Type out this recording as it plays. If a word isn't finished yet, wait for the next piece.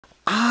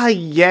Ah,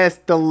 yes,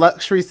 the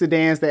luxury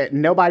sedans that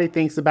nobody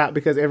thinks about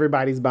because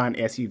everybody's buying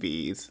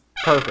SUVs.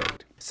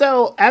 Perfect.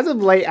 So as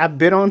of late, I've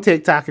been on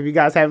TikTok. If you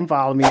guys haven't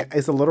followed me,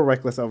 it's a little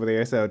reckless over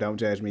there, so don't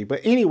judge me. But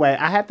anyway,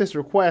 I had this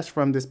request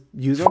from this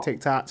user on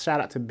TikTok.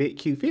 Shout out to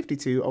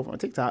BitQ52 over on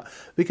TikTok,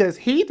 because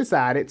he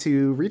decided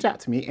to reach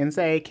out to me and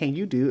say, can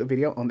you do a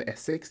video on the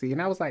S60?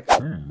 And I was like,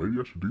 maybe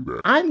I should do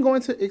that. I'm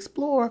going to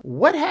explore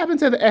what happened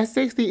to the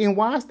S60 and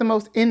why it's the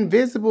most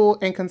invisible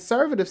and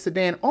conservative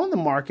sedan on the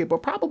market,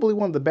 but probably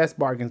one of the best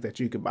bargains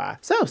that you could buy.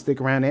 So stick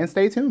around and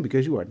stay tuned,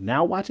 because you are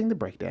now watching the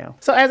breakdown.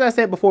 So as I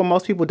said before,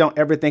 most people don't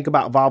ever think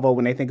about Volvo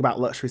when they think about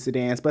luxury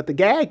sedans, but the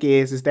gag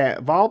is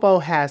that Volvo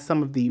has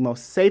some of the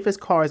most safest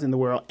cars in the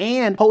world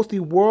and holds the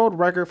world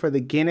record for the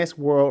Guinness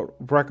World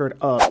Record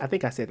of, I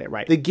think I said that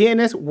right, the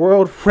Guinness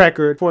World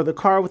Record for the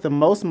car with the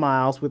most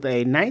miles, with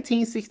a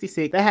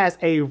 1966 that has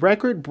a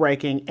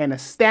record-breaking and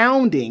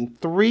astounding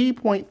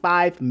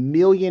 3.5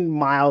 million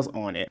miles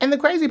on it. And the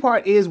crazy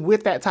part is,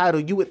 with that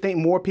title, you would think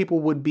more people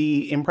would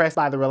be impressed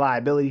by the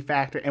reliability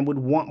factor and would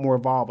want more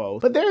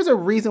Volvos. But there's a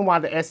reason why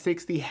the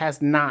S60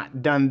 has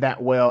not done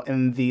that well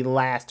in the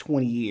last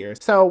 20 years.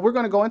 So we're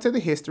going to go into the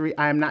history.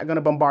 I am not going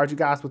to bombard you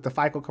guys with the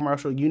FICO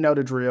commercial. You know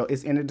the drill.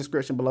 It's in the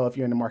description below if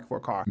you're in the market for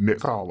a car.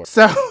 Next caller.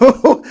 So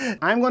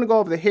I'm going to go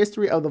over the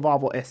history of the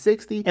Volvo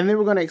S60, and then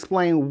we're going to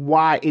explain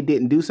why it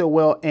didn't do so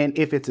well and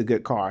if it's a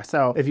good car.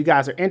 So if you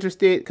guys are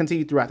interested,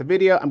 continue throughout the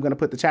video. I'm going to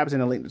put the chapters in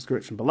the link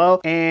description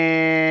below,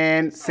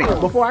 and see.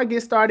 Before I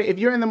get started, if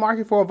you're in the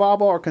market for a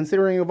Volvo or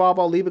considering a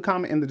Volvo, leave a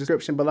comment in the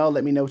description below.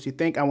 Let me know what you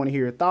think. I want to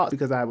hear your thoughts,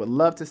 because I would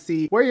love to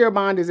see where your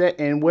mind is at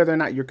and whether or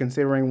not you're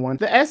considering one.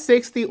 The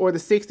S60 or the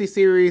 60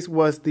 series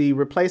was the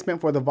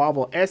replacement for the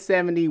Volvo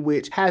S70,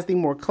 which has the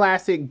more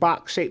classic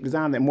box-shaped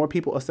design that more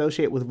people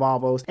associate with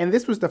Volvos. And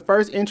this was the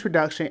first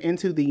introduction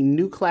into the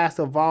new class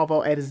of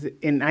Volvo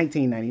in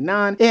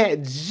 1999. It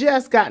had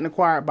just gotten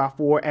acquired by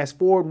Ford, as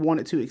Ford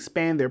wanted to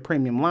expand their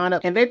premium lineup,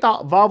 and they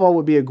thought Volvo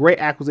would be a great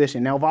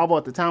acquisition. Now, Volvo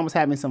at the time was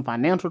having some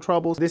financial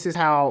troubles. This is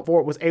how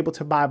Ford was able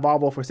to buy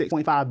Volvo for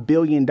 $6.5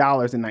 billion in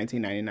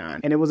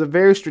 1999. And it was a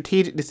very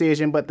strategic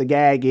decision, but the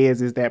gag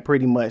is that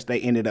pretty much they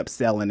ended up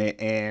selling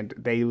it, and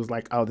they was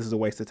like, oh, this is a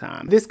waste of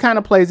time. This kind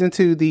of plays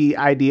into the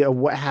idea of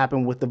what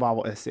happened with the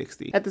Volvo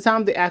S60. At the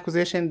time of the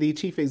acquisition, the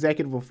chief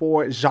executive of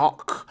Ford,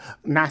 Jacques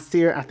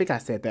Nasser, I think I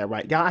said that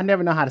right. Y'all, I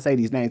never know how to say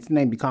these names. The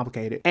name be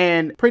complicated.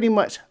 And pretty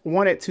much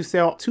wanted to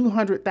sell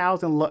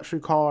 200,000 luxury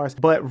cars,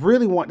 but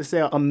really want to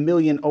sell 1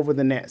 million over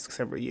the next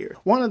several years.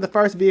 One of the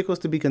first vehicles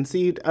to be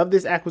conceived of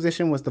this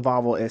acquisition was the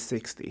Volvo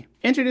S60.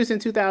 Introduced in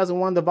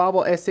 2001, the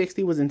Volvo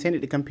S60 was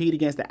intended to compete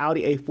against the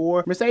Audi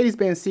A4,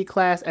 Mercedes-Benz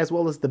C-Class, as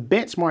well as the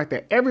benchmark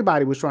that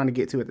everybody was trying to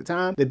get to at the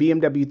time, the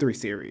BMW 3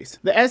 Series.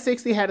 The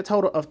S60 had a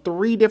total of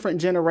 3 different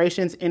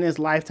generations in its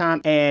lifetime,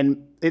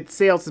 and its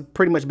sales has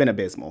pretty much been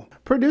abysmal.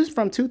 Produced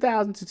from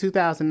 2000 to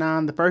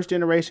 2009, the first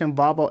generation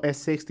Volvo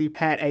S60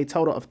 had a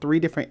total of 3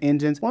 different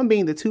engines, one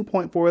being the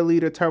 2.4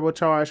 liter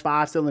turbocharged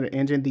 5-cylinder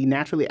engine, the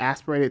naturally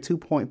aspirated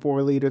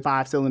 2.4 liter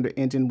 5-cylinder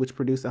engine, which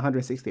produced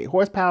 168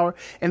 horsepower,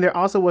 and there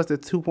also was the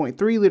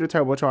 2.3 liter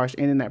turbocharged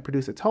engine that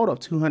produced a total of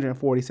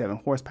 247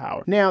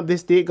 horsepower. Now,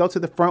 this did go to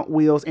the front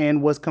wheels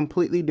and was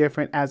completely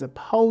different as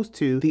opposed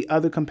to the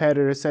other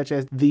competitors, such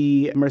as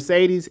the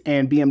Mercedes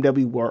and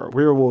BMW were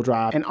rear-wheel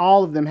drive, and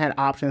all of them had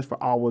options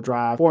for all-wheel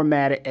drive,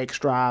 4MATIC,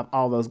 X-Drive,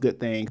 all those good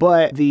things.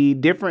 But the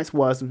difference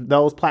was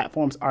those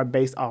platforms are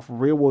based off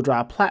rear-wheel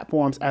drive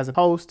platforms as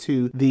opposed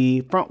to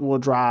the front-wheel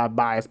drive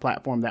bias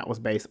platform that was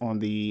based on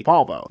the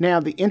Volvo. Now,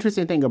 the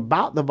interesting thing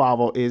about the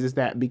Volvo is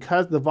that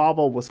because the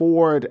Volvo was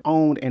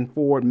Ford-owned and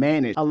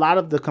Ford-managed, a lot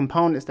of the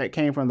components that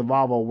came from the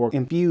Volvo were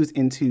infused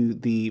into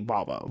the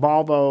Volvo.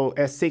 Volvo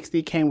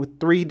S60 came with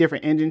 3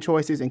 different engine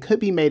choices and could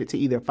be mated to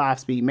either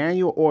 5-speed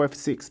manual or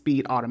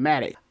 6-speed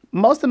automatic.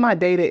 Most of my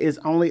data is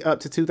only up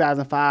to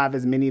 2005,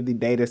 as many of the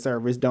data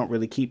servers don't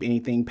really keep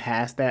anything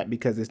past that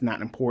because it's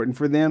not important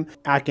for them.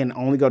 I can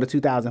only go to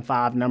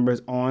 2005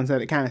 numbers on, so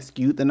it kind of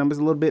skewed the numbers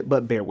a little bit,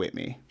 but bear with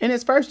me. In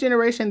its first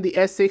generation, the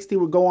S60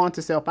 would go on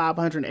to sell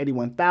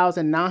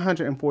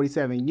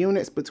 581,947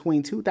 units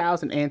between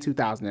 2000 and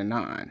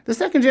 2009. The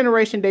second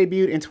generation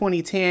debuted in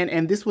 2010,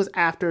 and this was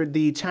after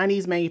the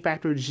Chinese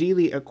manufacturer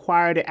Geely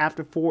acquired it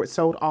after Ford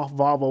sold off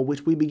Volvo,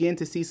 which we begin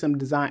to see some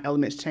design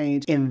elements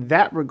change in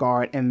that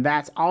regard, and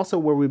that's also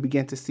where we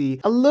begin to see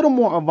a little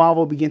more of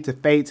Volvo begin to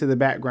fade to the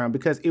background,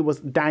 because it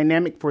was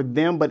dynamic for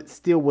them, but it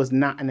still was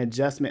not an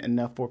adjustment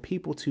enough for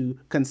people to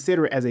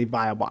consider it as a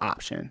viable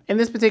option. In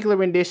this particular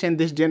rendition,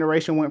 this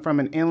generation went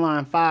from an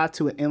inline 5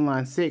 to an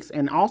inline 6,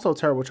 and also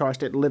turbocharged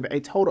that delivered a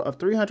total of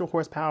 300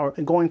 horsepower,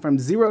 and going from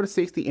 0 to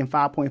 60 in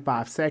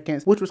 5.5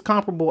 seconds, which was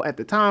comparable at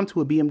the time to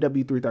a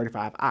BMW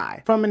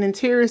 335i. From an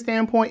interior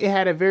standpoint, it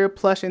had a very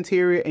plush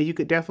interior, and you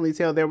could definitely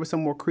tell there were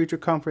some more creature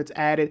comforts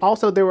added.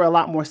 Also, there were a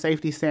lot more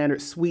safety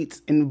standard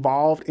suites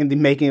involved in the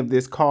making of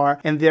this car,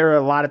 and there are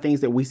a lot of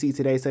things that we see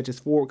today, such as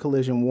forward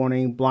collision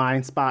warning,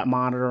 blind spot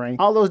monitoring,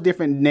 all those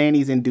different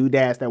nannies and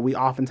doodads that we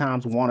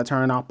oftentimes want to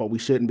turn off, but we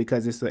shouldn't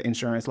because it's an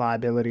insurance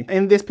liability.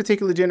 In this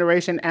particular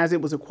generation, as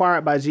it was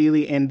acquired by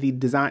Geely and the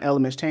design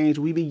elements changed,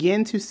 we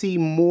begin to see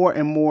more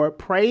and more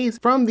praise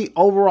from the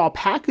overall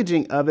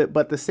packaging of it,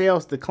 but the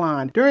sales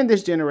declined. During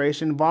this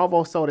generation,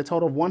 Volvo sold a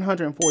total of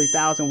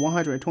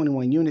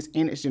 140,121 units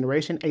in its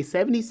generation, a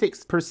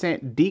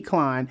 76%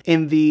 decline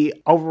in the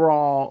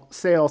overall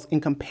sales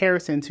in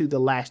comparison to the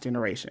last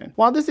generation.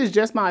 While this is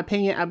just my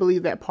opinion, I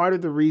believe that part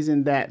of the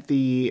reason that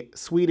the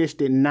Swedish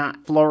did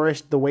not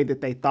flourish the way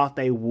that they thought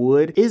they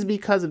would is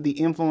because of the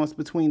influence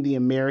between the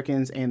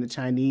Americans and the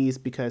Chinese,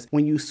 because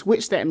when you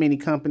switch that many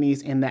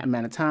companies in that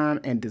amount of time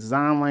and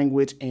design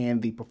language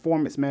and the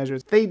performance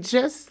measures, they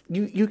just,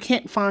 you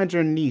can't find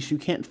your niche. You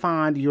can't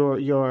find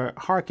your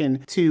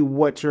hearken to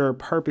what your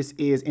purpose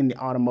is in the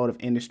automotive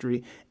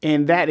industry.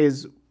 And that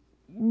is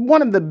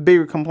one of the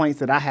bigger complaints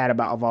that I had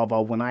about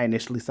Volvo when I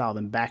initially saw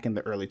them back in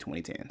the early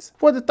 2010s.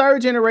 For the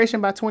third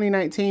generation by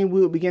 2019, we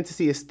would begin to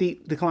see a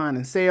steep decline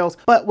in sales.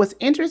 But what's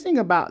interesting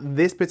about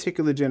this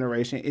particular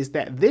generation is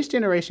that this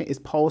generation is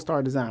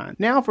Polestar design.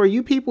 Now, for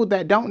you people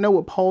that don't know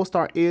what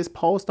Polestar is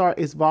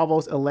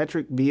Volvo's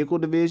electric vehicle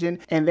division,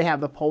 and they have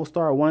the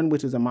Polestar 1,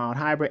 which is a mild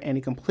hybrid, and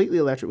a completely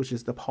electric, which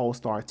is the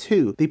Polestar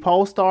 2. The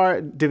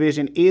Polestar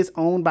division is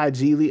owned by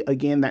Geely,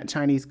 again, that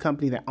Chinese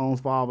company that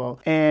owns Volvo,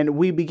 and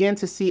we begin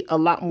to see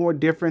a lot more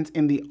difference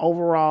in the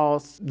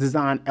overall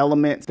design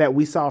elements that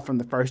we saw from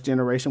the first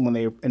generation when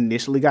they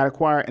initially got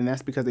acquired, and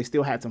that's because they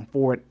still had some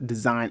forward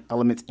design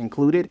elements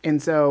included.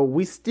 And so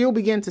we still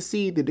begin to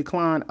see the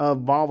decline of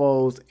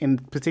Volvos, in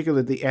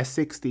particular the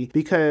S60,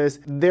 because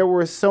there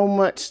was so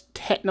much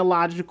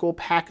technological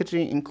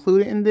packaging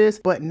included in this,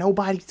 but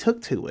nobody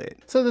took to it.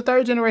 So the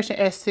third generation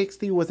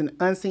S60 was an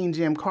unseen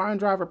gem. Car and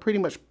Driver pretty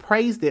much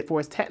praised it for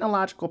its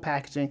technological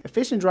packaging,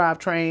 efficient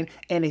drivetrain,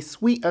 and a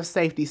suite of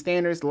safety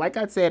standards, like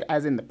I said,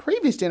 as in the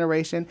previous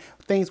generation,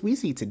 things we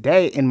see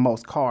today in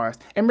most cars.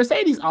 And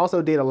Mercedes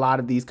also did a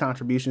lot of these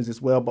contributions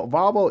as well, but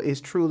Volvo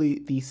is truly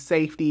the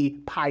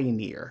safety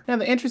pioneer. Now,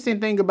 the interesting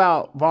thing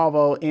about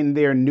Volvo in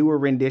their newer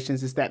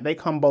renditions is that they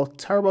come both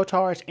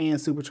turbocharged and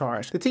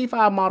supercharged. The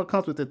T5 model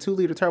comes with a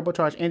 2-liter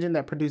turbocharged engine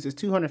that produces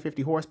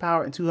 250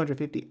 horsepower and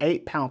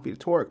 258 pound-feet of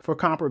torque. For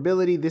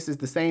comparability, this is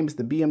the same as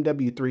the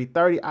BMW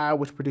 330i,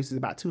 which produces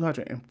about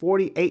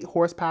 248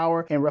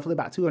 horsepower and roughly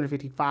about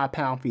 255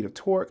 pound-feet of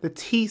torque. The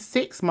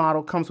T6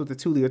 model comes with a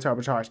 2-liter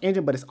turbocharged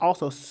engine, but it's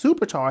also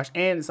supercharged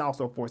and it's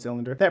also a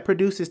 4-cylinder that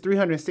produces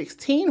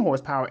 316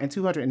 horsepower and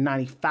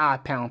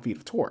 295 pound-feet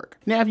of torque.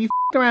 Now, if you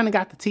around and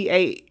got the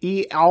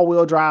T8e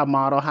all-wheel drive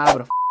model,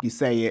 however the you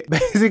say it,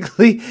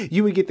 basically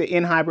you would get the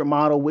N-hybrid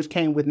model, which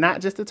came with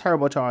not just a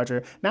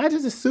turbocharger, not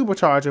just a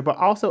supercharger, but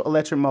also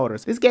electric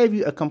motors. This gave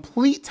you a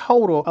complete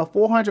total of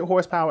 400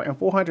 horsepower and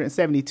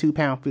 472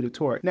 pound-feet of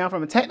torque. Now,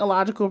 from a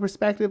technological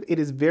perspective, it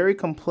is very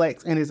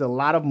complex and there's a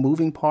lot of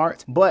moving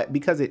parts, but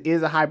because it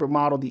is a hybrid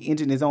model, the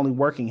engine is only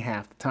working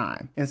half the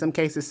time. In some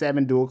cases,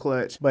 7 dual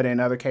clutch, but in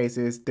other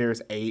cases,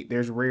 there's 8.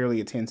 There's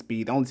rarely a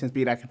 10-speed. The only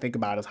 10-speed I can think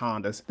about is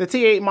Honda's. The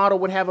T8 model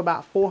would have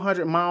about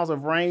 400 miles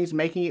of range,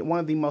 making it one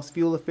of the most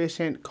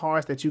fuel-efficient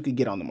cars that you could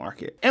get on the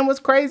market. And what's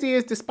crazy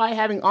is, despite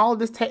having all of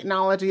this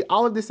technology,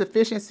 all of this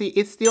efficiency,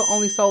 it still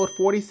only sold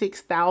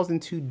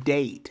 46,000 to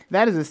date.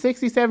 That is a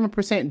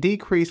 67%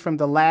 decrease from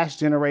the last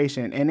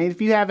generation. And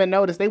if you haven't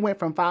noticed, they went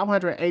from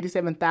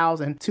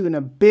 587,000 to an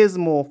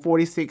abysmal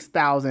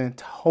 46,000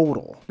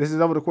 total. This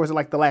is over the course of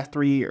like the last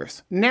 3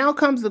 years. Now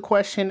comes the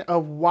question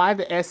of why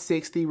the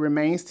S60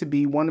 remains to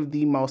be one of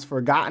the most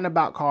forgotten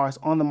about cars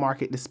on the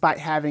market, despite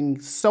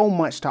having so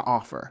much to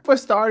offer. For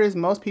starters,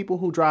 most people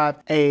who drive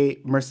a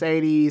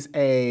Mercedes,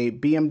 a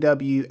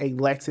BMW, a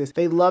Lexus,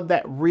 they love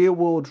that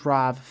rear-wheel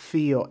drive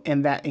feel,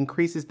 and that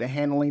increases the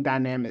handling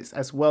dynamics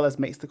as well as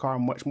makes the car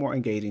much more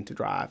engaging to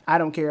drive. I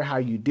don't care how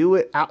you do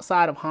it.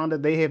 Outside of Honda,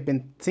 they have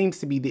been, seems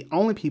to be the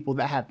only people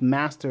that have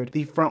mastered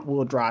the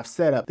front-wheel drive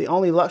setup. The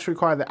only luxury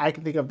car that I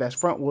can think of that's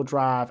front-wheel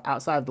drive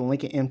outside of the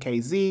Lincoln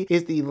MKZ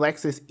is the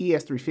Lexus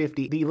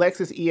ES350. The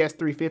Lexus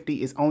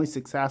ES350 is only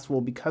successful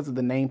because of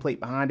the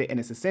nameplate behind it, and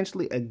it's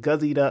essentially a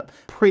guzzied up,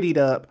 prettied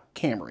up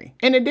Camry.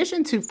 In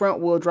addition to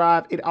front-wheel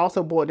drive, it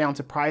also boiled down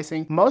to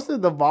pricing. Most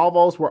of the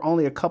Volvos were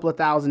only a couple of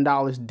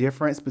 $1,000s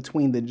difference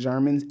between the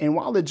Germans, and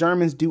while the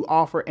Germans do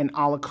offer an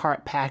a la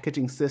carte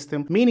packaging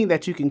system, meaning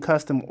that you can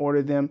custom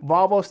order them,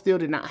 Volvo still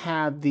did not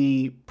have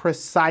the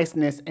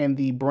preciseness and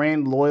the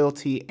brand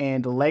loyalty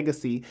and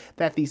legacy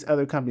that these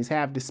other companies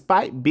have,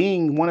 despite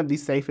being one of the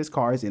safest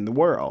cars in the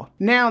world.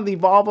 Now, the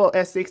Volvo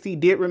S60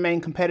 did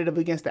remain competitive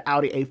against the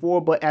Audi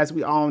A4, but as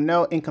we all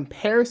know, in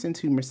comparison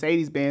to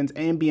Mercedes-Benz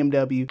and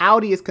BMW,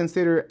 Audi is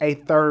considered a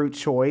third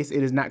choice.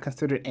 It is not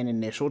considered an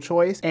initial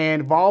choice.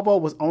 And Volvo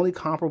was only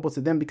comparable to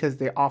them because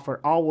they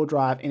offered all-wheel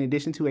drive in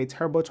addition to a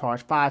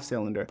turbocharged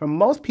 5-cylinder. For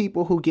most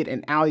people who get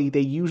an Audi,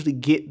 they usually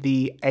get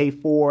the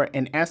A4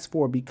 and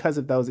S4 because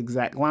of those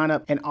exact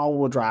lineup and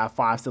all-wheel drive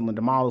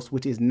 5-cylinder models,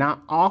 which is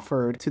not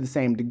offered to the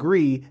same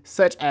degree,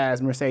 such as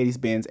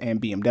Mercedes-Benz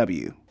and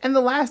BMW. And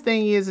the last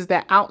thing is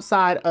that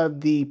outside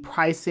of the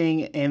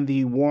pricing and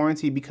the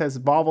warranty, because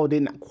Volvo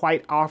didn't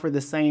quite offer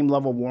the same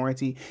level of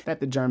warranty that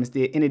the Germans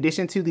did, in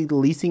addition to the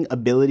leasing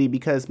ability,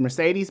 because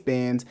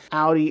Mercedes-Benz,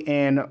 Audi,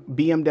 and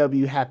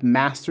BMW have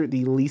mastered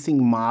the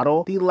leasing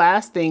model, the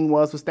last thing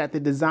was that the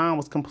design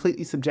was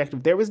completely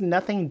subjective. There was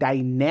nothing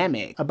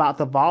dynamic about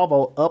the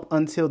Volvo up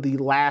until the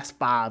last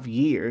 5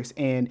 years,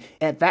 and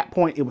at that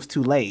point it was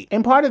too late.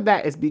 And part of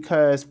that is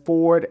because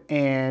Ford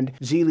and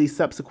Geely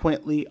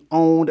subsequently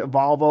owned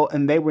Volvo,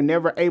 and they were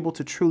never able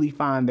to truly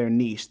find their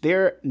niche.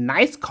 They're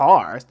nice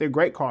cars, they're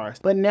great cars,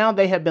 but now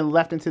they have been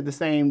left into the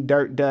same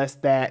dirt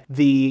dust that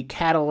the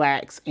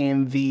Cadillacs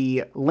and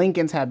the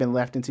Lincolns have been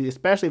left into,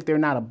 especially if they're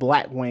not a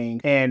black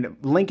wing, and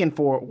Lincoln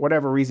for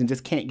whatever reason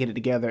just can't get it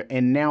together.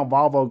 And now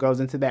Volvo goes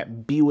into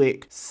that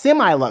Buick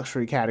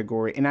semi-luxury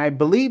category, and I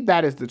believe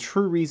that is the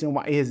true reason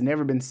why it has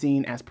never been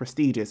seen as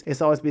prestigious.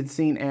 It's always been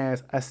seen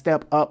as a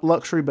step up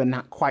luxury, but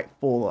not quite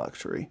full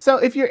luxury. So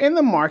if you're in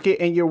the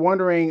market and you're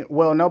wondering,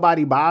 well,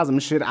 nobody buys them,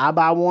 should I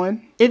buy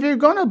one? If you're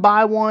gonna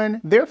buy one,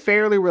 they're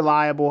fairly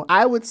reliable.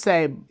 I would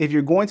say if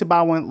you're going to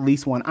buy one,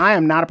 lease one. I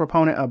am not a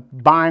proponent of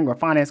buying or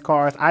finance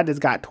cars. I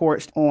just got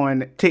torched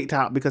on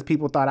TikTok because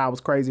people thought I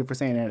was crazy for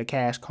saying that a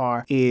cash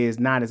car is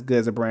not as good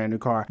as a brand new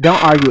car.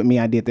 Don't argue with me,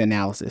 I did the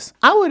analysis.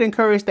 I would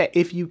encourage that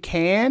if you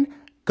can,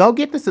 go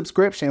get the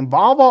subscription.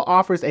 Volvo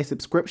offers a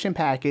subscription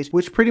package,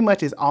 which pretty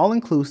much is all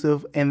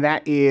inclusive, and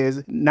that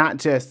is not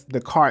just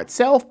the car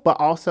itself, but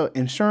also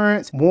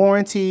insurance,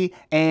 warranty,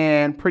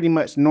 and pretty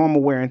much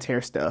normal wear and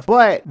tear stuff.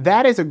 But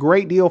that is a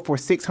great deal for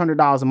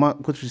 $600 a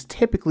month, which is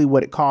typically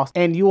what it costs,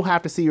 and you'll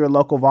have to see your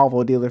local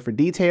Volvo dealer for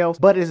details,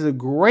 but it is a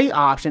great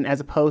option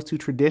as opposed to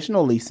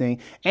traditional leasing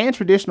and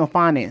traditional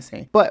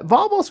financing. But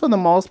Volvos, for the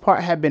most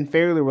part, have been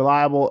fairly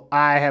reliable.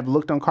 I have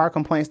looked on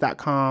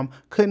carcomplaints.com,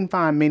 couldn't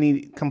find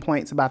many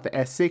complaints about the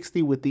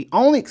S60, with the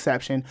only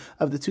exception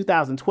of the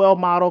 2012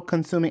 model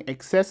consuming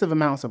excessive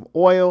amounts of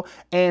oil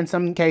and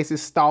some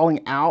cases stalling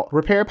out.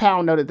 Repair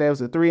Pal noted there was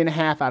a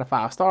 3.5 out of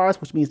 5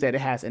 stars, which means that it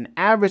has an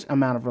average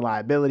amount of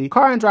reliability.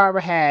 Car and Driver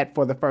had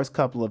for the first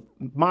couple of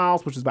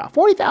miles, which is about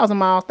 40,000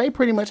 miles, they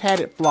pretty much had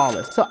it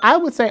flawless. So I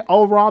would say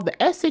overall the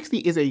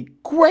S60 is a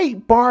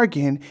great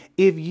bargain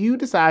if you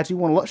decide you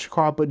want a luxury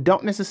car but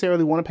don't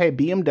necessarily want to pay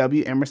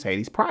BMW and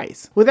Mercedes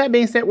price. With that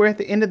being said, we're at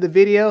the end of the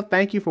video.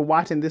 Thank you for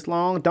watching this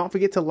long. Don't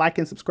forget to like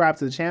and subscribe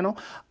to the channel.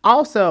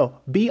 Also,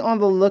 be on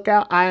the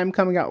lookout. I am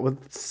coming out with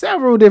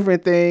several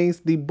different things.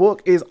 The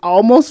book is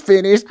almost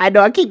finished. I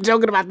know I keep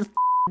joking about this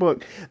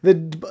book. The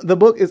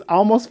book is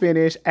almost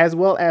finished, as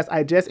well as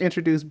I just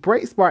introduced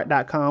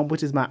BrakeSmart.com,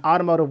 which is my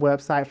automotive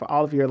website for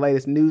all of your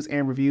latest news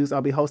and reviews.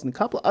 I'll be hosting a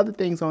couple of other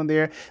things on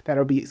there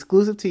that'll be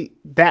exclusive to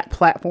that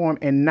platform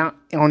and not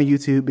on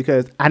YouTube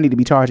because I need to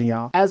be charging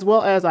y'all. As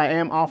well as I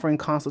am offering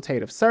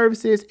consultative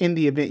services in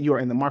the event you are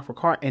in the market for a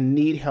car and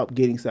need help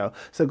getting so.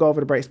 So go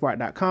over to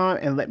BrakeSmart.com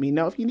and let me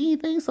know if you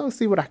need things, so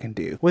see what I can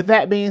do. With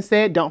that being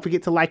said, don't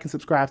forget to like and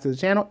subscribe to the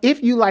channel.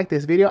 If you like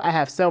this video, I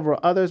have several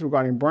others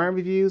regarding brand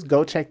reviews.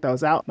 Go check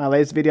those out. My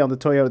latest video on the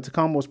Toyota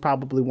Tacoma was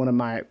probably one of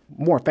my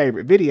more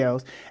favorite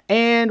videos.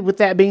 And with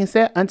that being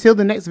said, until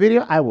the next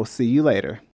video, I will see you later.